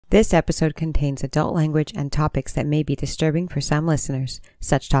This episode contains adult language and topics that may be disturbing for some listeners.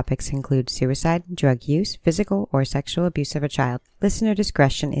 Such topics include suicide, drug use, physical or sexual abuse of a child. Listener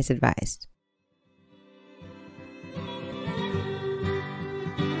discretion is advised.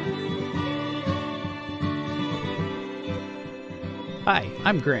 Hi,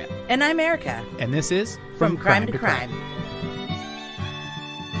 I'm Grant. And I'm Erica. And this is From Crime to Crime.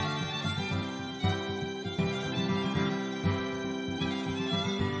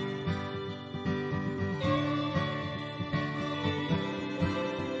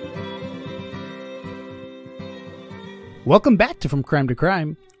 Welcome back to From Crime to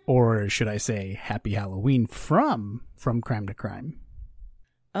Crime, or should I say Happy Halloween from Crime to Crime.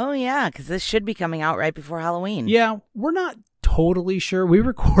 Oh, yeah, because this should be coming out right before Halloween. Yeah, we're not totally sure. We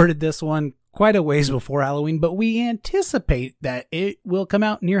recorded this one quite a ways before Halloween, but we anticipate that it will come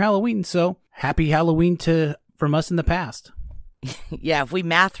out near Halloween, so Happy Halloween from us in the past. Yeah, if we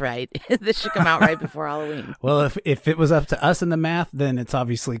math right, this should come out right before Halloween. Well, if it was up to us in the math, then it's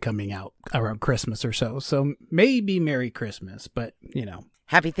obviously coming out around Christmas or so. So maybe Merry Christmas, but you know.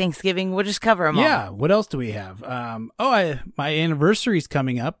 Happy Thanksgiving. We'll just cover them all. Yeah. What else do we have? My anniversary's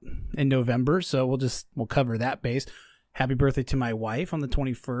coming up in November, so we'll cover that base. Happy birthday to my wife on the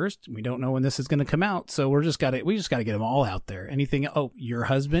 21st. We don't know when this is going to come out, so we just got to get them all out there. Anything? Oh, your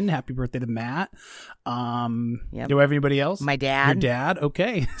husband. Happy birthday to Matt. Yep. Do we have anybody else? My dad. Your dad.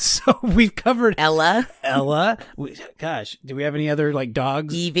 Okay, so we've covered Ella. Gosh, do we have any other like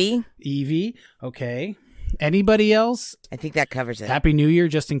dogs? Evie. Okay. Anybody else? I think that covers it. Happy New Year,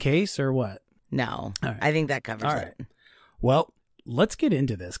 just in case, or what? No, right. I think that covers it. Well, let's get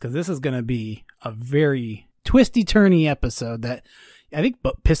into this because this is going to be a very twisty-turny episode that I think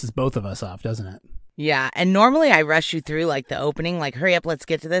pisses both of us off, doesn't it? Yeah, and normally I rush you through like the opening, like hurry up, let's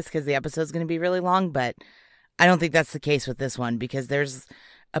get to this because the episode's going to be really long, but I don't think that's the case with this one because there's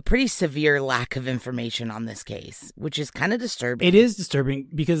a pretty severe lack of information on this case, which is kind of disturbing. It is disturbing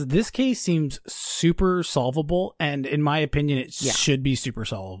because this case seems super solvable, and in my opinion, it should be super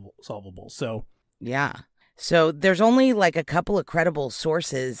solvable. So, yeah. So there's only like a couple of credible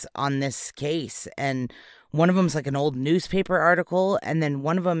sources on this case, and one of them's like an old newspaper article, and then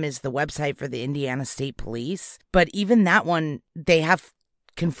one of them is the website for the Indiana State Police. But even that one, they have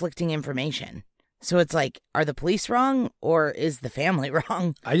conflicting information. So it's like, are the police wrong or is the family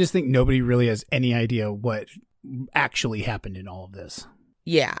wrong? I just think nobody really has any idea what actually happened in all of this.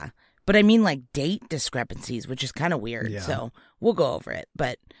 Yeah. But I mean like date discrepancies, which is kind of weird. Yeah. So we'll go over it.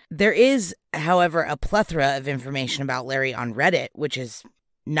 But there is, however, a plethora of information about Larry on Reddit, which is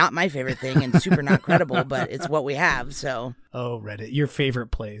not my favorite thing and super not credible, but it's what we have. So. Oh, Reddit, your favorite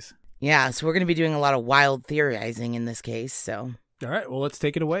place. Yeah. So we're going to be doing a lot of wild theorizing in this case. So. All right. Well, let's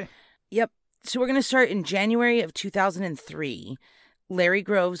take it away. Yep. So we're going to start in January of 2003. Larry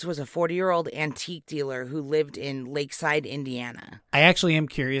Groves was a 40-year-old antique dealer who lived in Lakeside, Indiana. I actually am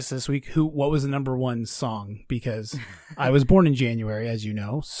curious this week what was the number one song because I was born in January, as you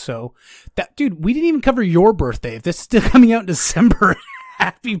know. So, dude, we didn't even cover your birthday. If this is still coming out in December,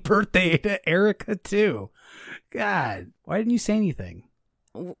 happy birthday to Erica too. God, why didn't you say anything?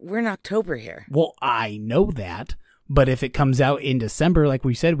 We're in October here. Well, I know that. But if it comes out in December, like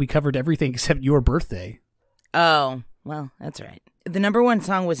we said, we covered everything except your birthday. Oh, well, that's right. The number one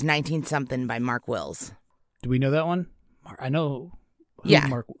song was 19-something by Mark Wills. Do we know that one? I know. Yeah,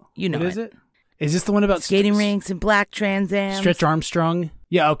 Mark, you know what is it? Is this the one about skating rinks and black Trans Ams? Stretch Armstrong?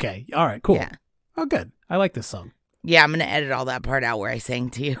 Yeah, okay. All right, cool. Yeah. Oh, good. I like this song. Yeah, I'm going to edit all that part out where I sang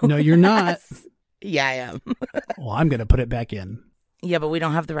to you. No, you're not. Yeah, I am. Well, I'm going to put it back in. Yeah, but we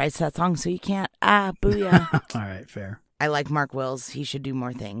don't have the rights to that song, so you can't. Booyah. All right, fair. I like Mark Wills. He should do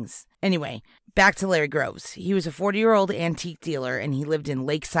more things. Anyway, back to Larry Groves. He was a 40-year-old antique dealer, and he lived in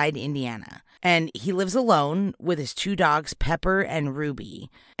Lakeside, Indiana. And he lives alone with his two dogs, Pepper and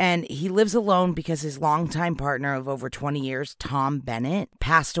Ruby. And he lives alone because his longtime partner of over 20 years, Tom Bennett,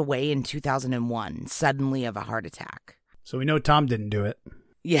 passed away in 2001, suddenly of a heart attack. So we know Tom didn't do it.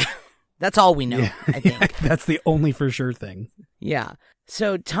 Yeah, that's all we know, yeah. I think. That's the only for sure thing. Yeah.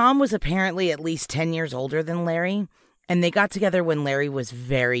 So Tom was apparently at least 10 years older than Larry. And they got together when Larry was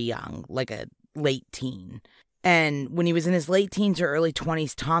very young, like a late teen. And when he was in his late teens or early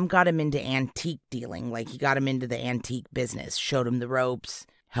 20s, Tom got him into antique dealing. Like he got him into the antique business, showed him the ropes,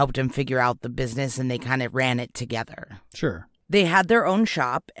 helped him figure out the business, and they kind of ran it together. Sure. They had their own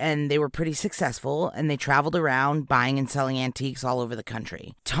shop, and they were pretty successful, and they traveled around buying and selling antiques all over the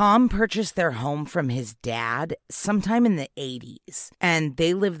country. Tom purchased their home from his dad sometime in the 80s, and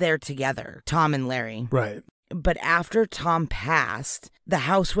they lived there together, Tom and Larry. Right. But after Tom passed, the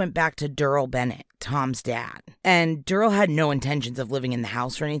house went back to Durrell Bennett, Tom's dad. And Durrell had no intentions of living in the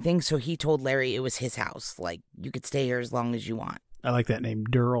house or anything, so he told Larry it was his house. Like, you could stay here as long as you want. I like that name,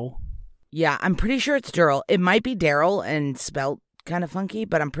 Durrell. Yeah, I'm pretty sure it's Durrell. It might be Daryl and spelt kind of funky,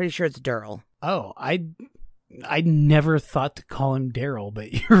 but I'm pretty sure it's Durrell. Oh, I never thought to call him Daryl,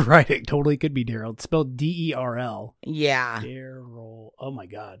 but you're right. It totally could be Daryl. It's spelled Derl. Yeah. Daryl. Oh my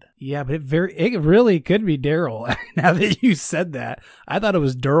God. Yeah, but it really could be Daryl. Now that you said that, I thought it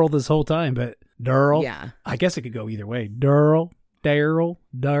was Durrell this whole time, but Daryl. Yeah. I guess it could go either way. Daryl.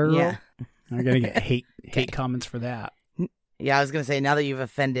 Yeah. I'm gonna get hate comments for that. Yeah, I was going to say, now that you've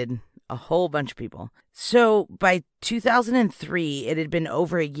offended a whole bunch of people. So by 2003, it had been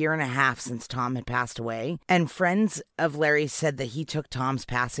over a year and a half since Tom had passed away. And friends of Larry said that he took Tom's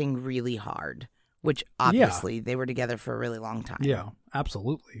passing really hard, which obviously they were together for a really long time. Yeah,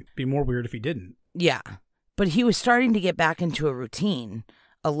 absolutely. Be more weird if he didn't. Yeah. But he was starting to get back into a routine,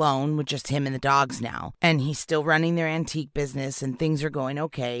 alone with just him and the dogs now. And he's still running their antique business and things are going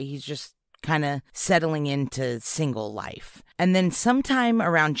okay. He's just kind of settling into single life. And then sometime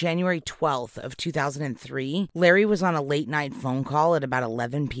around January 12th of 2003, Larry was on a late night phone call at about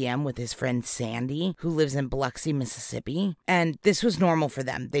 11 p.m. with his friend Sandy, who lives in Biloxi, Mississippi. And this was normal for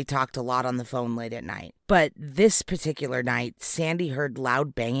them. They talked a lot on the phone late at night. But this particular night, Sandy heard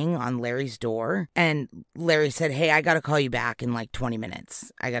loud banging on Larry's door. And Larry said, "Hey, I got to call you back in like 20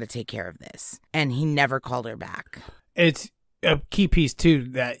 minutes. I got to take care of this." And he never called her back. It's a key piece, too,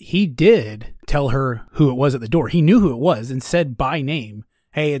 that he did tell her who it was at the door. He knew who it was and said by name,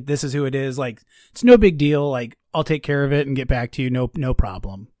 "Hey, this is who it is. Like, it's no big deal. Like, I'll take care of it and get back to you. No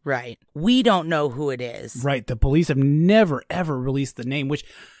problem." Right. We don't know who it is. Right. The police have never, ever released the name, which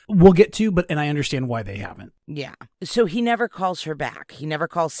we'll get to, and I understand why they haven't. Yeah. So he never calls her back. He never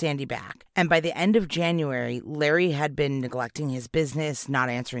calls Sandy back. And by the end of January, Larry had been neglecting his business, not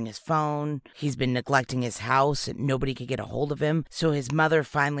answering his phone. He's been neglecting his house. And nobody could get a hold of him. So his mother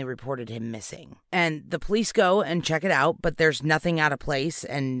finally reported him missing. And the police go and check it out, but there's nothing out of place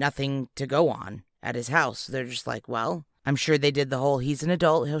and nothing to go on at his house. They're just like, well, I'm sure they did the whole "he's an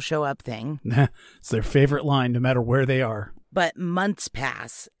adult, he'll show up" thing. It's their favorite line, no matter where they are. But months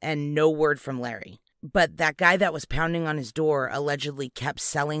pass and no word from Larry. But that guy that was pounding on his door allegedly kept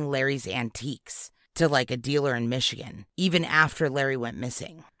selling Larry's antiques to like a dealer in Michigan, even after Larry went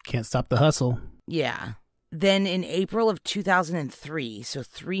missing. Can't stop the hustle. Yeah. Then in April of 2003, so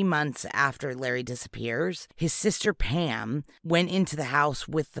 3 months after Larry disappears, his sister Pam went into the house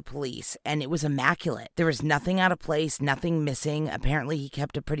with the police, and it was immaculate. There was nothing out of place, nothing missing. Apparently he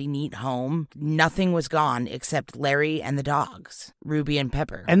kept a pretty neat home. Nothing was gone except Larry and the dogs, Ruby and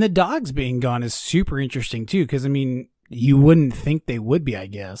Pepper. And the dogs being gone is super interesting too, because I mean, you wouldn't think they would be, I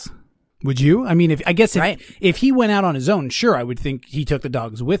guess. Would you? I mean, if he went out on his own, sure, I would think he took the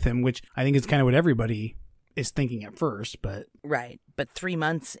dogs with him, which I think is kind of what everybody is thinking at first, but... Right. But 3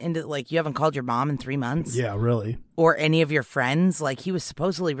 months into, like, you haven't called your mom in 3 months? Yeah, really. Or any of your friends? Like, he was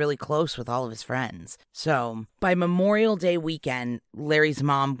supposedly really close with all of his friends. So, by Memorial Day weekend, Larry's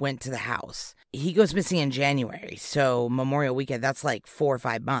mom went to the house. He goes missing in January, so Memorial weekend, that's like 4 or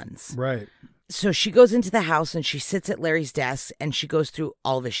 5 months. Right. So she goes into the house and she sits at Larry's desk and she goes through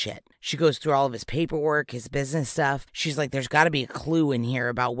all of his shit. She goes through all of his paperwork, his business stuff. She's like, there's got to be a clue in here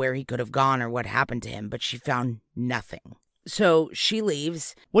about where he could have gone or what happened to him, but she found nothing. So she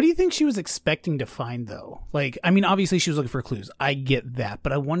leaves. What do you think she was expecting to find, though? Like, I mean, obviously she was looking for clues. I get that,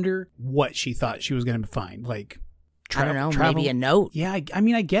 but I wonder what she thought she was going to find. Like, I don't know, maybe a note. Yeah, I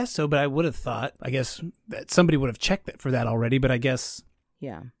mean, I guess so, but I would have thought, I guess, that somebody would have checked that for that already, but I guess...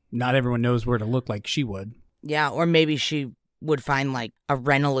 Yeah. Not everyone knows where to look like she would. Yeah, or maybe she would find like a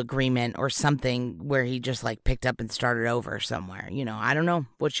rental agreement or something where he just like picked up and started over somewhere. You know, I don't know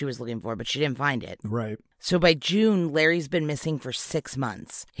what she was looking for, but she didn't find it. Right. So by June, Larry's been missing for 6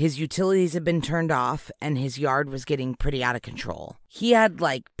 months. His utilities had been turned off and his yard was getting pretty out of control. He had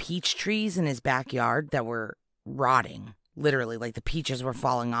like peach trees in his backyard that were rotting. Literally, like the peaches were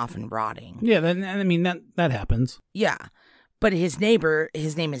falling off and rotting. Yeah, I mean, that happens. Yeah. But his neighbor,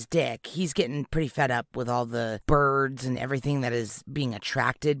 his name is Dick, he's getting pretty fed up with all the birds and everything that is being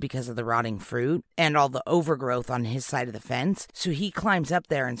attracted because of the rotting fruit and all the overgrowth on his side of the fence. So he climbs up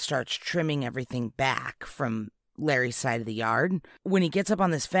there and starts trimming everything back from Larry's side of the yard. When he gets up on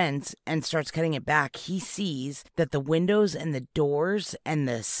this fence and starts cutting it back, he sees that the windows and the doors and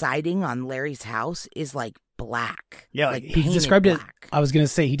the siding on Larry's house is like black. Yeah, like he described black. I was going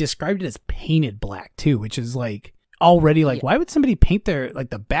to say, he described it as painted black too, which is like... already like, why would somebody paint their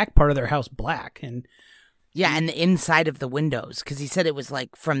like the back part of their house black? And yeah, and the inside of the windows, because he said it was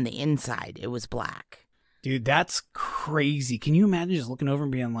like from the inside it was black. Dude, that's crazy. Can you imagine just looking over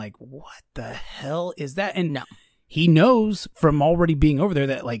and being like, what the hell is that? And No. he knows from already being over there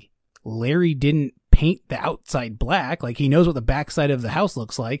that, like, Larry didn't paint the outside black. Like, he knows what the backside of the house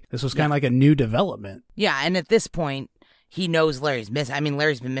looks like. This was kind of like a new development. Yeah, and at this point, he knows Larry's missing. I mean,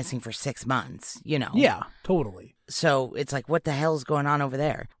 Larry's been missing for 6 months, you know. Yeah, totally. So it's like, what the hell's going on over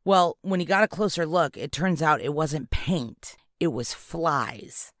there? Well, when he got a closer look, it turns out it wasn't paint. It was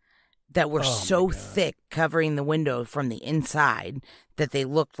flies that were so thick covering the window from the inside that they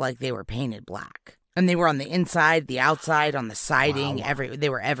looked like they were painted black. And they were on the inside, the outside, on the siding. Wow. They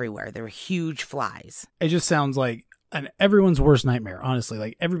were everywhere. They were huge flies. It just sounds like everyone's worst nightmare, honestly.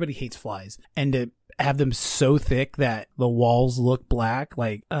 Like, everybody hates flies. And to have them so thick that the walls look black,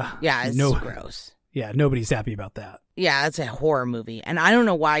 like, Yeah, it's gross. Yeah, nobody's happy about that. Yeah, that's a horror movie. And I don't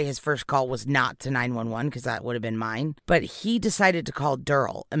know why his first call was not to 911, because that would have been mine. But he decided to call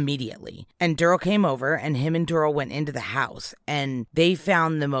Durrell immediately. And Durrell came over, and him and Durrell went into the house. And they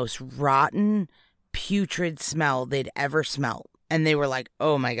found the most rotten, putrid smell they'd ever smelled. And they were like,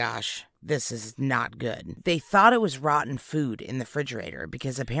 oh my gosh, this is not good. They thought it was rotten food in the refrigerator,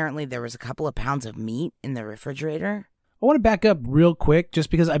 because apparently there was a couple of pounds of meat in the refrigerator. I want to back up real quick,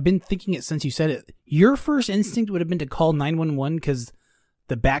 just because I've been thinking it since you said it. Your first instinct would have been to call 911 because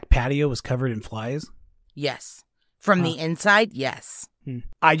the back patio was covered in flies? Yes. From the inside, yes.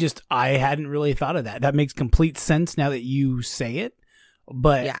 I hadn't really thought of that. That makes complete sense now that you say it.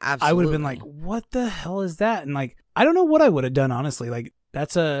 But Yeah, absolutely. I would have been like, what the hell is that? And, like, I don't know what I would have done, honestly. Like,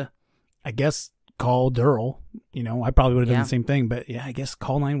 that's I guess, call Durrell. You know, I probably would have done the same thing. But yeah, I guess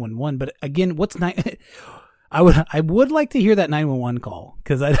call 911. But again, I would like to hear that 911 call,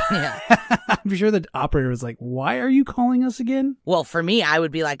 because I'm sure the operator was like, why are you calling us again? Well, for me, I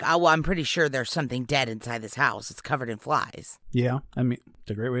would be like, oh, well, I'm pretty sure there's something dead inside this house. It's covered in flies. Yeah, I mean,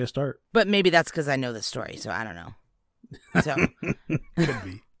 it's a great way to start. But maybe that's because I know the story, so I don't know. So Could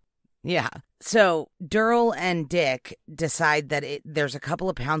be. Yeah. So Durrell and Dick decide that there's a couple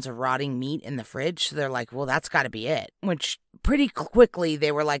of pounds of rotting meat in the fridge. So they're like, well, that's got to be it. Which pretty quickly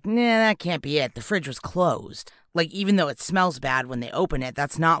they were like, nah, that can't be it. The fridge was closed. Like, even though it smells bad when they open it,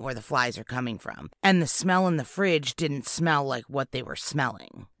 that's not where the flies are coming from. And the smell in the fridge didn't smell like what they were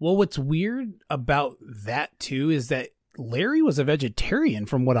smelling. Well, what's weird about that, too, is that Larry was a vegetarian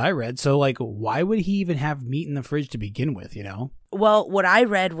from what I read. So, like, why would he even have meat in the fridge to begin with, you know? Well, what I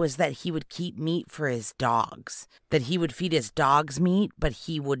read was that he would keep meat for his dogs. That he would feed his dogs meat, but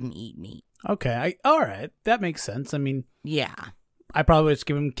he wouldn't eat meat. Okay. All right. That makes sense. I mean, yeah. I probably would just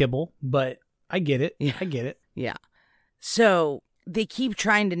give him kibble, but I get it. Yeah. I get it. Yeah. So they keep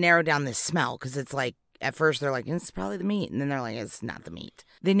trying to narrow down this smell, because it's like, at first they're like, it's probably the meat. And then they're like, it's not the meat.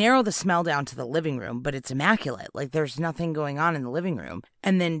 They narrow the smell down to the living room, but it's immaculate. Like, there's nothing going on in the living room.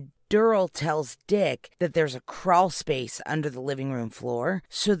 And then Durrell tells Dick that there's a crawl space under the living room floor.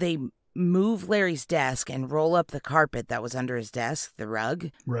 So they move Larry's desk and roll up the carpet that was under his desk, the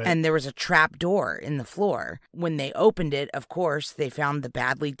rug. Right. And there was a trap door in the floor. When they opened it, of course, they found the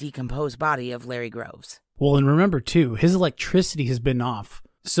badly decomposed body of Larry Groves. Well, and remember, too, his electricity has been off.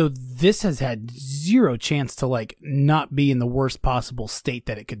 So this has had zero chance to, like, not be in the worst possible state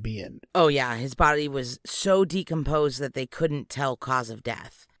that it could be in. Oh, yeah. His body was so decomposed that they couldn't tell cause of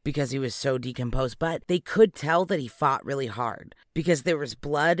death because he was so decomposed. But they could tell that he fought really hard because there was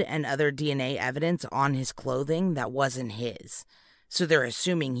blood and other DNA evidence on his clothing that wasn't his. So they're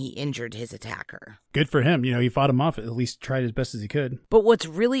assuming he injured his attacker. Good for him. You know, he fought him off, at least tried as best as he could. But what's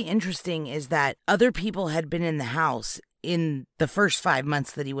really interesting is that other people had been in the house in the first 5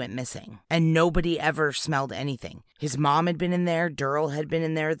 months that he went missing, and nobody ever smelled anything. His mom had been in there, Durrell had been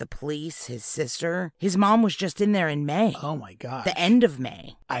in there, the police, his sister. His mom was just in there in May. Oh my gosh. The end of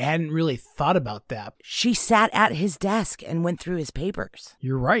May. I hadn't really thought about that. She sat at his desk and went through his papers.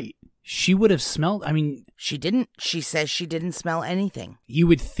 You're right. She would have smelled, I mean... She didn't. She says she didn't smell anything. You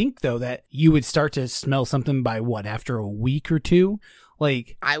would think, though, that you would start to smell something by, what, after a week or two?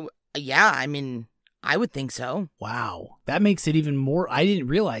 Like... I would think so. Wow. That makes it even more... I didn't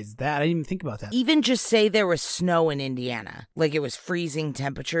realize that. I didn't even think about that. Even just say there was snow in Indiana, like it was freezing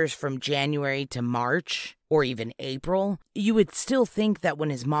temperatures from January to March, or even April, you would still think that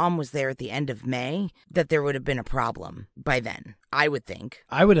when his mom was there at the end of May, that there would have been a problem by then. I would think.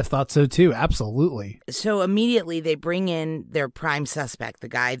 I would have thought so too. Absolutely. So immediately they bring in their prime suspect, the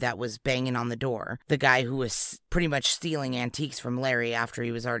guy that was banging on the door, the guy who was pretty much stealing antiques from Larry after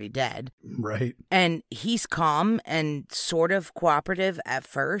he was already dead. Right. And he's calm and sort of cooperative at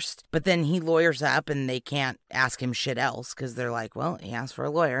first, but then he lawyers up and they can't ask him shit else because they're like, well, he asked for a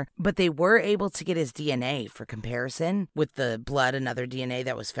lawyer. But they were able to get his DNA for comparison with the blood and other DNA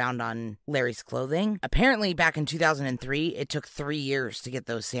that was found on Larry's clothing. Apparently, back in 2003, it took 3 years to get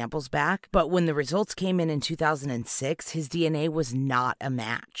those samples back. But when the results came in 2006, his DNA was not a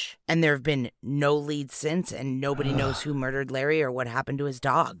match. And there have been no leads since, and nobody knows who murdered Larry or what happened to his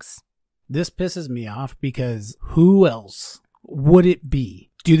dogs. This pisses me off because who else would it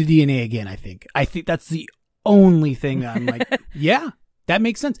be? Do the DNA again, I think. I think that's the only thing that I'm like, yeah, that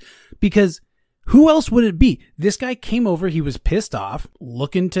makes sense. Because who else would it be? This guy came over, he was pissed off,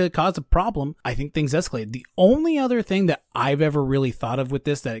 looking to cause a problem. I think things escalated. The only other thing that I've ever really thought of with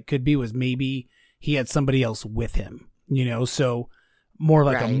this that it could be was maybe he had somebody else with him, you know, so more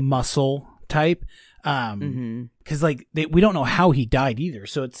like a muscle type. Because like we don't know how he died either.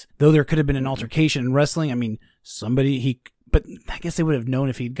 So it's, though there could have been an altercation in wrestling, I mean, but I guess they would have known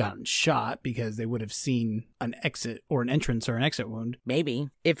if he'd gotten shot because they would have seen an exit or an entrance or an exit wound. Maybe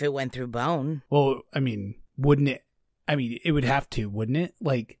if it went through bone. Well, I mean, wouldn't it? I mean, it would have to, wouldn't it?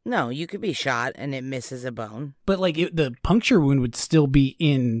 Like, no, you could be shot and it misses a bone. But like the puncture wound would still be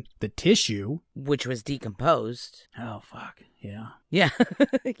in the tissue, which was decomposed. Oh, fuck. Yeah. Yeah.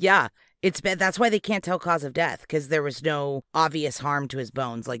 Yeah. It's bad. That's why they can't tell cause of death, because there was no obvious harm to his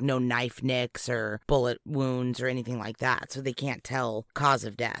bones, like no knife nicks or bullet wounds or anything like that. So they can't tell cause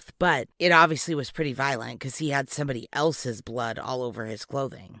of death. But it obviously was pretty violent because he had somebody else's blood all over his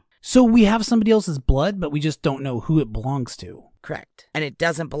clothing. So we have somebody else's blood, but we just don't know who it belongs to. Correct. And it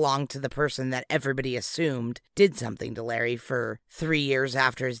doesn't belong to the person that everybody assumed did something to Larry for 3 years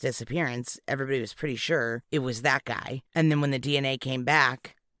after his disappearance. Everybody was pretty sure it was that guy. And then when the DNA came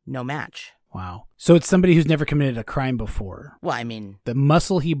back, no match. Wow. So it's somebody who's never committed a crime before. Well, I mean, the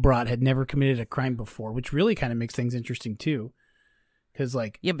muscle he brought had never committed a crime before, which really kind of makes things interesting too. Because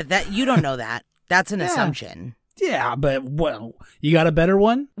like, yeah, but that you don't know that. That's an assumption. Yeah, but well, you got a better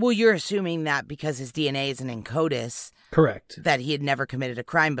one? Well, you're assuming that because his DNA isn't in CODIS. Correct. That he had never committed a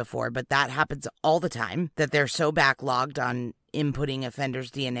crime before, but that happens all the time, that they're so backlogged on inputting offenders'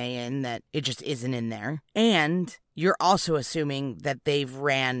 DNA in that it just isn't in there. And you're also assuming that they've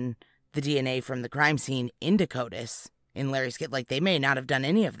ran the DNA from the crime scene into CODIS in Larry's kit. Like, they may not have done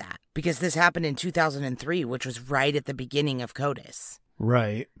any of that because this happened in 2003, which was right at the beginning of CODIS.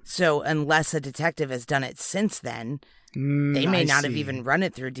 Right. So unless a detective has done it since then, they may not have even run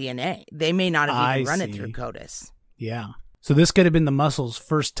it through DNA. They may not have even run it through CODIS. Yeah. So this could have been the muscle's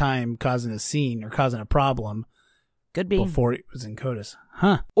first time causing a scene or causing a problem. Could be. Before it was in CODIS.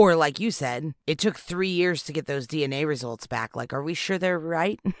 Huh. Or like you said, it took 3 years to get those DNA results back. Like, are we sure they're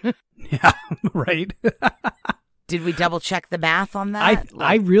right? Yeah, right. Did we double check the math on that?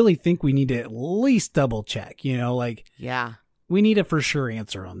 I really think we need to at least double check, you know, like. Yeah. We need a for sure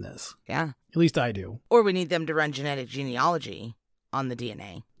answer on this. Yeah. At least I do. Or we need them to run genetic genealogy on the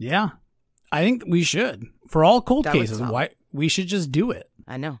DNA. Yeah. I think we should. For all cold cases, why we should just do it.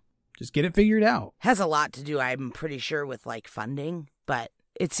 I know. Just get it figured out. Has a lot to do, I'm pretty sure, with like funding, but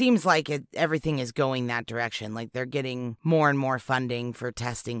it seems like everything is going that direction. Like they're getting more and more funding for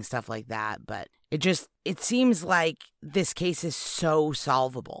testing, stuff like that. But it seems like this case is so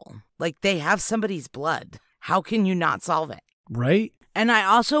solvable. Like they have somebody's blood. How can you not solve it? Right? And I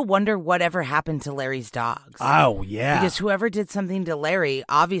also wonder whatever happened to Larry's dogs. Oh, yeah. Because whoever did something to Larry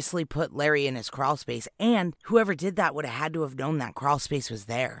obviously put Larry in his crawl space, and whoever did that would have had to have known that crawl space was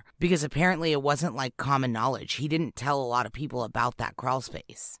there. Because apparently it wasn't like common knowledge. He didn't tell a lot of people about that crawl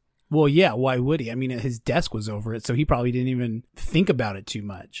space. Well, yeah, why would he? I mean, his desk was over it, so he probably didn't even think about it too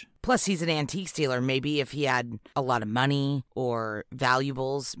much. Plus, he's an antique dealer. Maybe if he had a lot of money or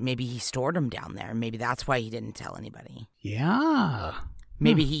valuables, maybe he stored them down there. Maybe that's why he didn't tell anybody. Yeah.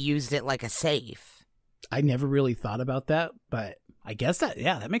 Maybe he used it like a safe. I never really thought about that, but I guess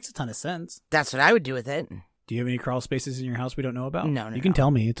that makes a ton of sense. That's what I would do with it. Do you have any crawl spaces in your house we don't know about? No. You can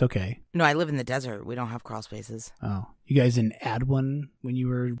tell me. It's okay. No, I live in the desert. We don't have crawl spaces. Oh. You guys didn't add one when you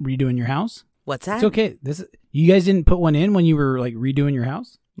were redoing your house? What's that? It's okay. You guys didn't put one in when you were like redoing your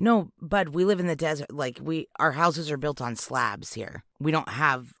house? No, bud, we live in the desert. Like our houses are built on slabs here. We don't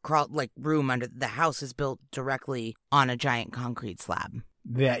have room under. The house is built directly on a giant concrete slab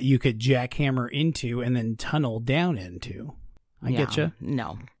that you could jackhammer into and then tunnel down into. I get you.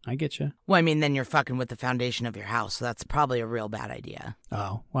 No. I get you. Well, I mean, then you're fucking with the foundation of your house, so that's probably a real bad idea.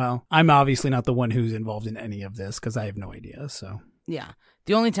 Oh, well, I'm obviously not the one who's involved in any of this because I have no idea, so. Yeah.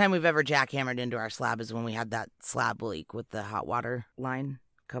 The only time we've ever jackhammered into our slab is when we had that slab leak with the hot water line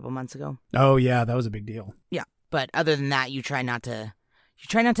a couple months ago. Oh, yeah, that was a big deal. Yeah. But other than that, you try not to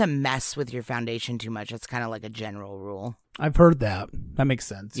mess with your foundation too much. That's kind of like a general rule. I've heard that. That makes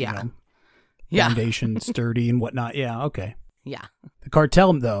sense. Yeah. You know? Yeah. Foundation sturdy and whatnot. Yeah, okay. Yeah. The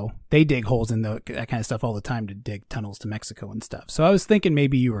cartel, though, they dig holes in that kind of stuff all the time to dig tunnels to Mexico and stuff. So I was thinking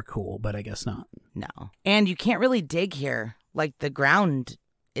maybe you were cool, but I guess not. No. And you can't really dig here. Like, the ground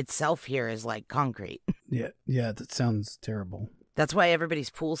itself here is like concrete. Yeah, that sounds terrible. That's why everybody's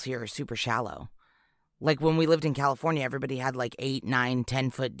pools here are super shallow. Like, when we lived in California, everybody had like 8, 9,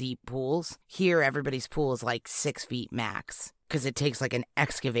 10-foot deep pools. Here, everybody's pool is like 6 feet max because it takes like an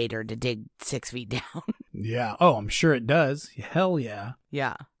excavator to dig 6 feet down. Yeah. Oh, I'm sure it does. Hell yeah.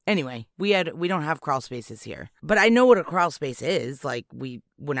 Yeah. Anyway, we don't have crawl spaces here. But I know what a crawl space is. Like,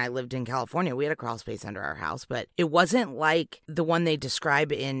 when I lived in California, we had a crawl space under our house, but it wasn't like the one they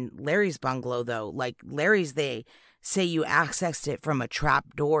describe in Larry's bungalow, though. Like, Larry's, they say you accessed it from a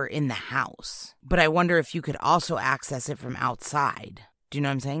trap door in the house. But I wonder if you could also access it from outside. Do you know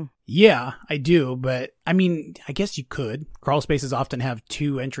what I'm saying? Yeah, I do, but I mean, I guess you could. Crawl spaces often have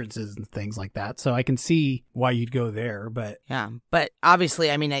 2 entrances and things like that, so I can see why you'd go there, but... Yeah, but obviously,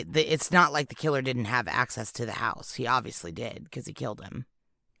 I mean, it's not like the killer didn't have access to the house. He obviously did, because he killed him.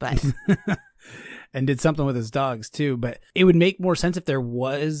 But... and did something with his dogs, too, but it would make more sense if there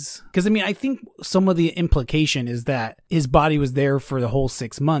was... Because, I mean, I think some of the implication is that his body was there for the whole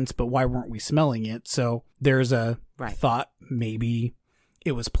 6 months, but why weren't we smelling it? So there's a thought maybe...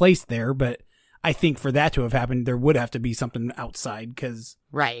 it was placed there, but I think for that to have happened, there would have to be something outside because...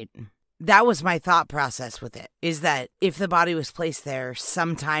 Right. That was my thought process with it, is that if the body was placed there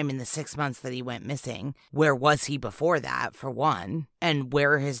sometime in the 6 months that he went missing, where was he before that, for one? And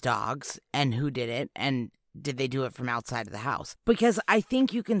where are his dogs? And who did it? And did they do it from outside of the house? Because I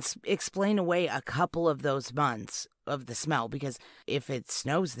think you can explain away a couple of those months of the smell, because if it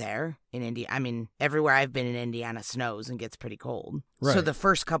snows there in India, I mean, everywhere I've been in Indiana snows and gets pretty cold. Right. So the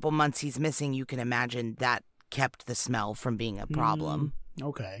first couple months he's missing, you can imagine that kept the smell from being a problem.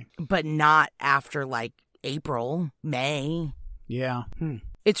 Okay. But not after like April, May. Yeah.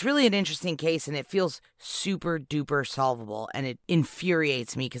 It's really an interesting case, and it feels super duper solvable, and it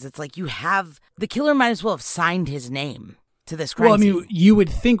infuriates me because it's like the killer might as well have signed his name to this crime scene. Well, I mean, you would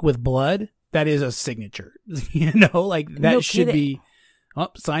think with blood, that is a signature, you know, like that No should kidding. be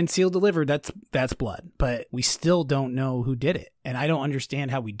signed, sealed, delivered. That's blood, but we still don't know who did it. And I don't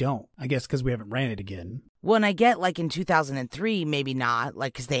understand how we don't, I guess, because we haven't ran it again. Well, and I get like in 2003, maybe not,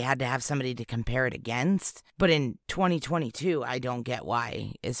 like, because they had to have somebody to compare it against. But in 2022, I don't get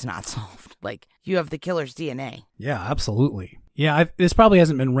why it's not solved. Like, you have the killer's DNA. Yeah, absolutely. Yeah, this probably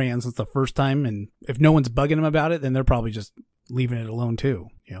hasn't been ran since the first time. And if no one's bugging them about it, then they're probably just leaving it alone too.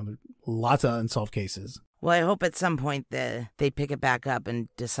 You know, there's lots of unsolved cases. Well, I hope at some point they pick it back up and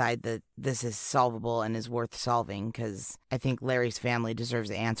decide that this is solvable and is worth solving, because I think Larry's family deserves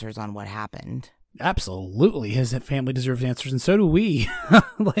answers on what happened. Absolutely. His family deserves answers, and so do we.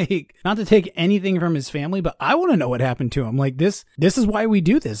 Like, not to take anything from his family, but I want to know what happened to him. Like, this is why we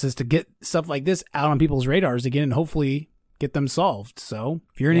do this, is to get stuff like this out on people's radars again and hopefully get them solved. So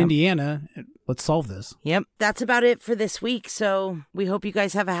if you're in Indiana, let's solve this. Yep. That's about it for this week. So we hope you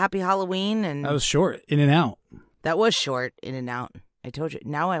guys have a happy Halloween. And That was short, in and out. That was short, in and out. I told you.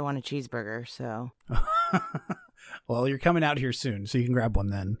 Now I want a cheeseburger, so... Well, you're coming out here soon, so you can grab one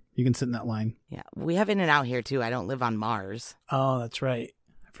then. You can sit in that line. Yeah, we have In-N-Out here, too. I don't live on Mars. Oh, that's right.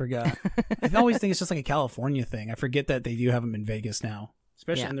 I forgot. I always think it's just like a California thing. I forget that they do have them in Vegas now.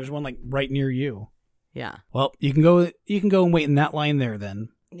 Especially, and there's one like right near you. Yeah. Well, you can go and wait in that line there then.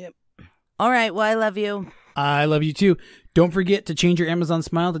 Yep. All right, well, I love you. I love you too. Don't forget to change your Amazon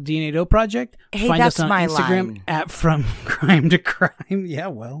Smile to DNA Doe Project. Hey, Find that's us on my Instagram line. at From Crime to Crime. Yeah,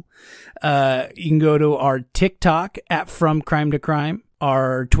 well. You can go to our TikTok at From Crime to Crime,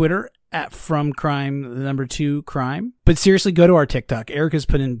 our Twitter at From Crime, 2 Crime. But seriously, go to our TikTok. Erica's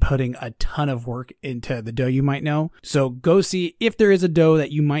putting a ton of work into the doe you might know. So go see if there is a doe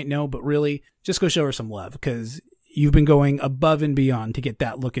that you might know, but really just go show her some love, because you've been going above and beyond to get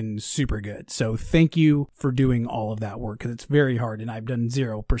that looking super good. So thank you for doing all of that work, because it's very hard and I've done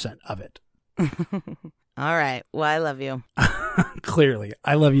 0% of it. All right. Well, I love you. Clearly.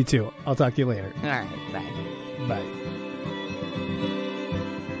 I love you too. I'll talk to you later. All right. Bye. Bye.